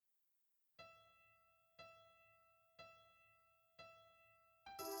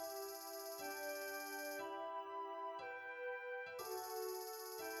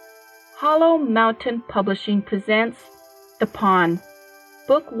Hollow Mountain Publishing presents The Pawn,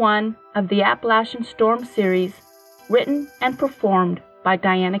 Book 1 of the Appalachian Storm series, written and performed by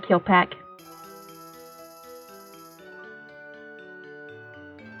Diana Kilpack.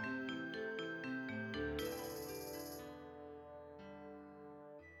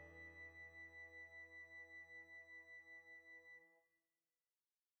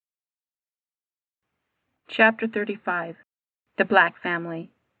 Chapter 35. The Black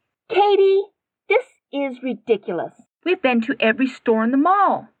Family. Katie, this is ridiculous. We've been to every store in the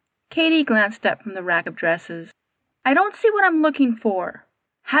mall. Katie glanced up from the rack of dresses. I don't see what I'm looking for.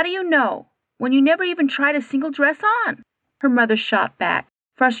 How do you know, when you never even tried a single dress on? Her mother shot back,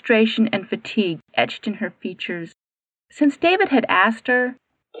 frustration and fatigue etched in her features. Since David had asked her,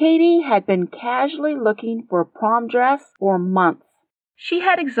 Katie had been casually looking for a prom dress for months. She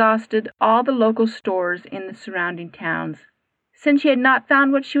had exhausted all the local stores in the surrounding towns. Since she had not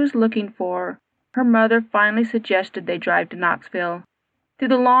found what she was looking for, her mother finally suggested they drive to Knoxville. Through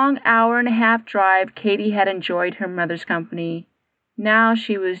the long hour-and-a-half drive, Katie had enjoyed her mother's company. Now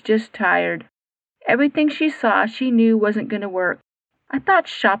she was just tired. Everything she saw she knew wasn't going to work. I thought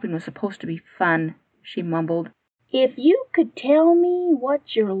shopping was supposed to be fun, she mumbled. If you could tell me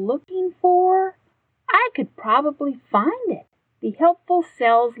what you're looking for, I could probably find it, the helpful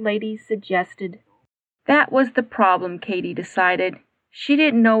sales lady suggested. That was the problem, Katie decided. She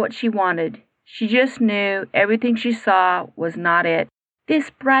didn't know what she wanted. She just knew everything she saw was not it.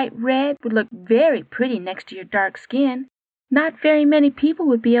 This bright red would look very pretty next to your dark skin. Not very many people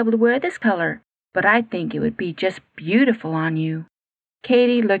would be able to wear this color, but I think it would be just beautiful on you.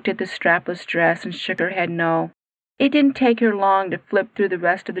 Katie looked at the strapless dress and shook her head no. It didn't take her long to flip through the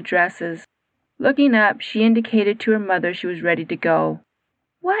rest of the dresses. Looking up, she indicated to her mother she was ready to go.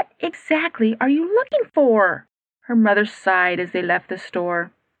 What exactly are you looking for? Her mother sighed as they left the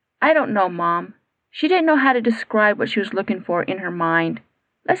store. I don't know, Mom. She didn't know how to describe what she was looking for in her mind.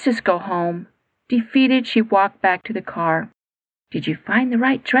 Let's just go home. Defeated, she walked back to the car. Did you find the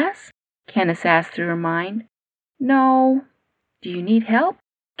right dress? Candace asked through her mind. No. Do you need help?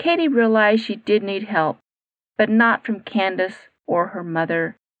 Katie realized she did need help, but not from Candace or her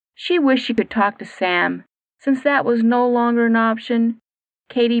mother. She wished she could talk to Sam. Since that was no longer an option,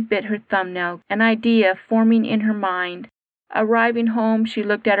 Katie bit her thumbnail, an idea forming in her mind. Arriving home, she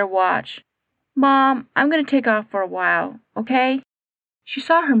looked at her watch. Mom, I'm going to take off for a while, okay? She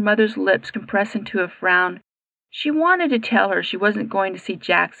saw her mother's lips compress into a frown. She wanted to tell her she wasn't going to see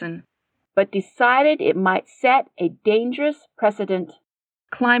Jackson, but decided it might set a dangerous precedent.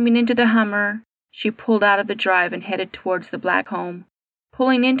 Climbing into the Hummer, she pulled out of the drive and headed towards the Black home.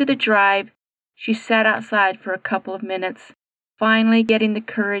 Pulling into the drive, she sat outside for a couple of minutes. Finally getting the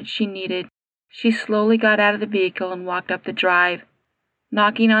courage she needed, she slowly got out of the vehicle and walked up the drive.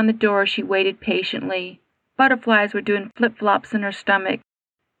 Knocking on the door, she waited patiently. Butterflies were doing flip-flops in her stomach.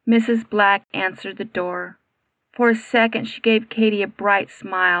 Mrs. Black answered the door. For a second, she gave Katie a bright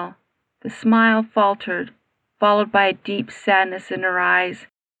smile. The smile faltered, followed by a deep sadness in her eyes.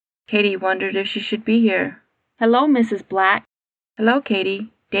 Katie wondered if she should be here. Hello, Mrs. Black. Hello,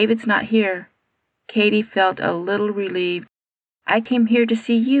 Katie. David's not here. Katie felt a little relieved. I came here to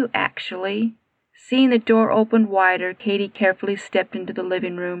see you, actually. Seeing the door open wider, Katie carefully stepped into the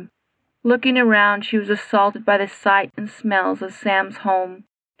living room. Looking around, she was assaulted by the sight and smells of Sam's home.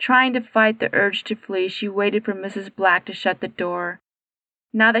 Trying to fight the urge to flee, she waited for Mrs. Black to shut the door.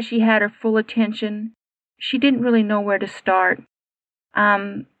 Now that she had her full attention, she didn't really know where to start.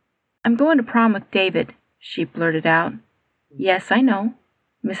 I'm going to prom with David, she blurted out. Yes, I know.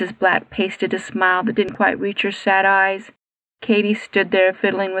 Mrs. Black pasted a smile that didn't quite reach her sad eyes. Katie stood there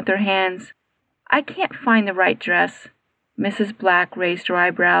fiddling with her hands. I can't find the right dress. Mrs. Black raised her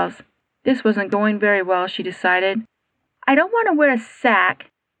eyebrows. This wasn't going very well, she decided. I don't want to wear a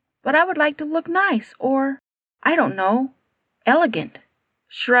sack, but I would like to look nice, or, I don't know, elegant.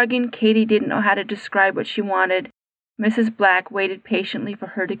 Shrugging, Katie didn't know how to describe what she wanted. Mrs. Black waited patiently for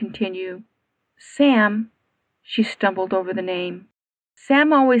her to continue. Sam, she stumbled over the name.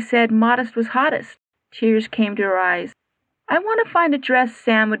 Sam always said modest was hottest. Tears came to her eyes. I want to find a dress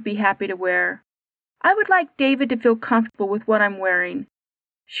Sam would be happy to wear. I would like David to feel comfortable with what I'm wearing.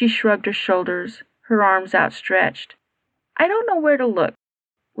 She shrugged her shoulders, her arms outstretched. I don't know where to look.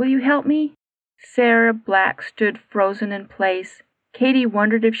 Will you help me? Sarah Black stood frozen in place. Katie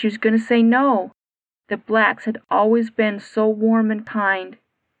wondered if she was going to say no. The Blacks had always been so warm and kind.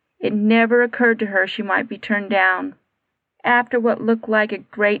 It never occurred to her she might be turned down. After what looked like a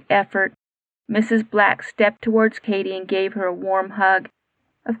great effort, Mrs. Black stepped towards Katie and gave her a warm hug.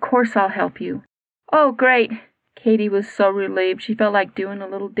 Of course I'll help you. Oh, great! Katie was so relieved she felt like doing a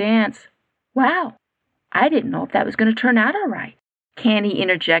little dance. Wow, I didn't know if that was going to turn out all right. Candy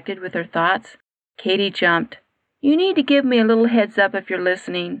interjected with her thoughts. Katie jumped. You need to give me a little heads up if you're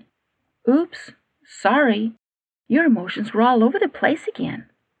listening. Oops, sorry. Your emotions were all over the place again.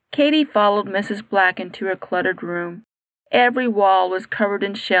 Katie followed Mrs. Black into her cluttered room. Every wall was covered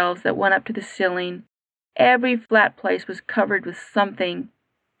in shelves that went up to the ceiling. Every flat place was covered with something.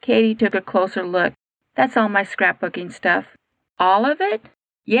 Katie took a closer look. That's all my scrapbooking stuff. All of it?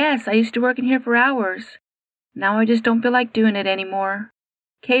 Yes, I used to work in here for hours. Now I just don't feel like doing it anymore.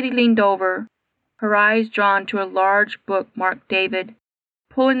 Katie leaned over, her eyes drawn to a large book marked David.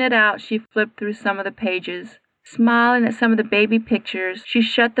 Pulling it out, she flipped through some of the pages. Smiling at some of the baby pictures, she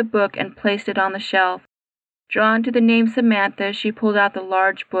shut the book and placed it on the shelf. Drawn to the name Samantha, she pulled out the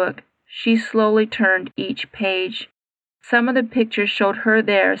large book. She slowly turned each page. Some of the pictures showed her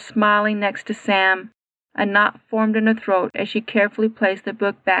there, smiling next to Sam. A knot formed in her throat as she carefully placed the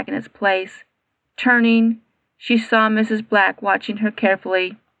book back in its place. Turning, she saw Mrs. Black watching her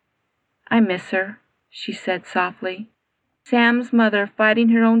carefully. I miss her, she said softly. Sam's mother, fighting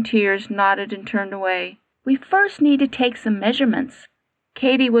her own tears, nodded and turned away. We first need to take some measurements.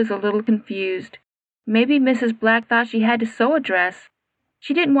 Katie was a little confused. Maybe Mrs. Black thought she had to sew a dress.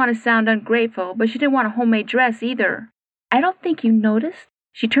 She didn't want to sound ungrateful, but she didn't want a homemade dress either. I don't think you noticed.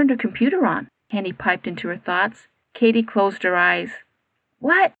 She turned her computer on. Candy piped into her thoughts. Katie closed her eyes.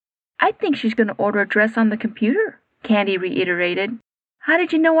 What? I think she's going to order a dress on the computer, Candy reiterated. How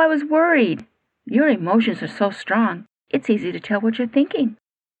did you know I was worried? Your emotions are so strong. It's easy to tell what you're thinking.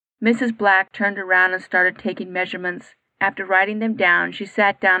 Mrs. Black turned around and started taking measurements. After writing them down, she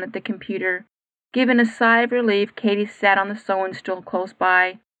sat down at the computer. Giving a sigh of relief, Katie sat on the sewing stool close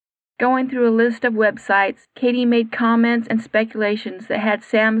by. Going through a list of websites, Katie made comments and speculations that had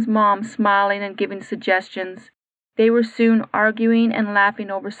Sam's mom smiling and giving suggestions. They were soon arguing and laughing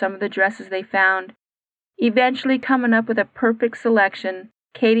over some of the dresses they found. Eventually coming up with a perfect selection,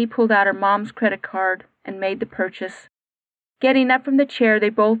 Katie pulled out her mom's credit card and made the purchase. Getting up from the chair, they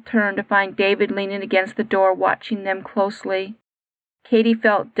both turned to find David leaning against the door watching them closely. Katie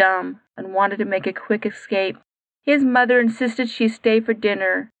felt dumb and wanted to make a quick escape. His mother insisted she stay for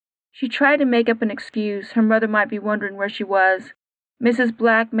dinner. She tried to make up an excuse. Her mother might be wondering where she was. Mrs.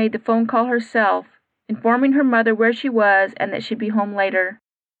 Black made the phone call herself, informing her mother where she was and that she'd be home later.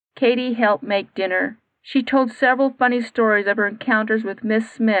 Katie helped make dinner. She told several funny stories of her encounters with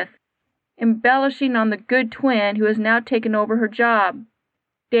Miss Smith, embellishing on the good twin who has now taken over her job.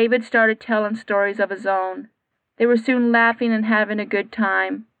 David started telling stories of his own. They were soon laughing and having a good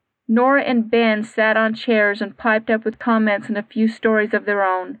time. Nora and Ben sat on chairs and piped up with comments and a few stories of their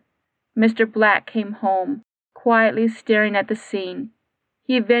own. Mr. Black came home, quietly staring at the scene.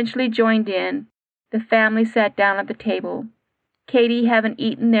 He eventually joined in. The family sat down at the table. Katie, having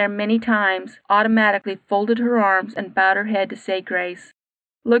eaten there many times, automatically folded her arms and bowed her head to say grace.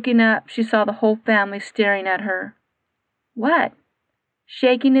 Looking up, she saw the whole family staring at her. What?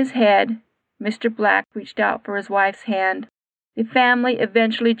 Shaking his head, Mr. Black reached out for his wife's hand. The family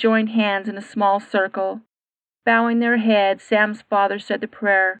eventually joined hands in a small circle. Bowing their heads, Sam's father said the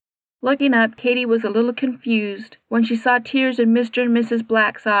prayer. Looking up, Katie was a little confused when she saw tears in Mr. and Mrs.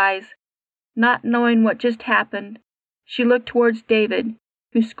 Black's eyes. Not knowing what just happened, she looked towards David,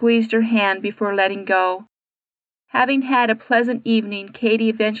 who squeezed her hand before letting go. Having had a pleasant evening, Katie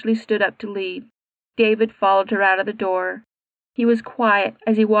eventually stood up to leave. David followed her out of the door. He was quiet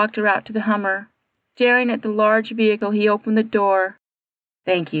as he walked her out to the Hummer. Staring at the large vehicle, he opened the door.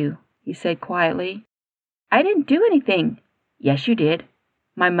 Thank you, he said quietly. I didn't do anything. Yes, you did.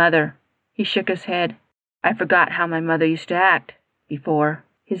 My mother. He shook his head. I forgot how my mother used to act before.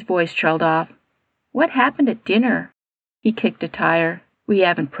 His voice trailed off. What happened at dinner? He kicked a tire. We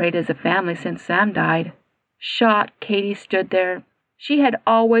haven't prayed as a family since Sam died. Shocked, Katie stood there. She had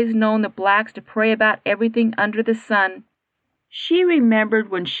always known the Blacks to pray about everything under the sun. She remembered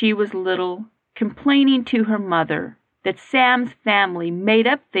when she was little, complaining to her mother that Sam's family made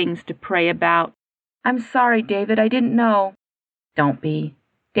up things to pray about. I'm sorry, David, I didn't know. Don't be.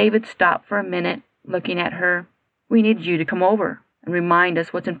 David stopped for a minute, looking at her. We needed you to come over and remind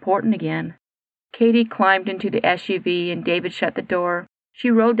us what's important again. Katie climbed into the SUV and David shut the door. She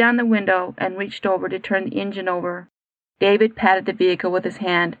rolled down the window and reached over to turn the engine over. David patted the vehicle with his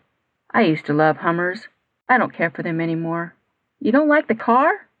hand. I used to love Hummers. I don't care for them anymore. You don't like the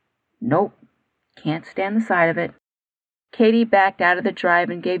car? Nope. Can't stand the sight of it. Katie backed out of the drive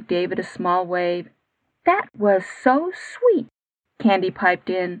and gave David a small wave. That was so sweet, Candy piped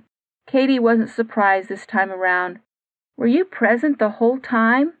in. Katie wasn't surprised this time around. Were you present the whole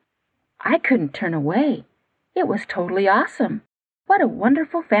time? I couldn't turn away. It was totally awesome. What a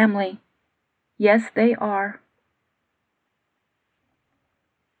wonderful family. Yes, they are.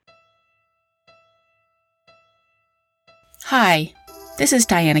 Hi, this is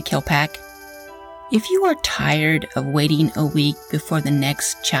Diana Kilpack. If you are tired of waiting a week before the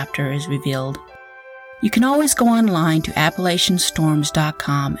next chapter is revealed, you can always go online to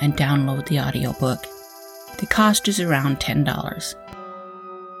AppalachianStorms.com and download the audiobook. The cost is around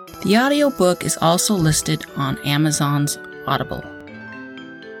 $10. The audiobook is also listed on Amazon's Audible.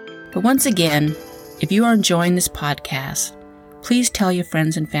 But once again, if you are enjoying this podcast, please tell your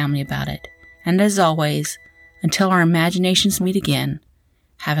friends and family about it. And as always, until our imaginations meet again,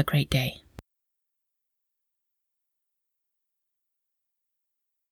 have a great day.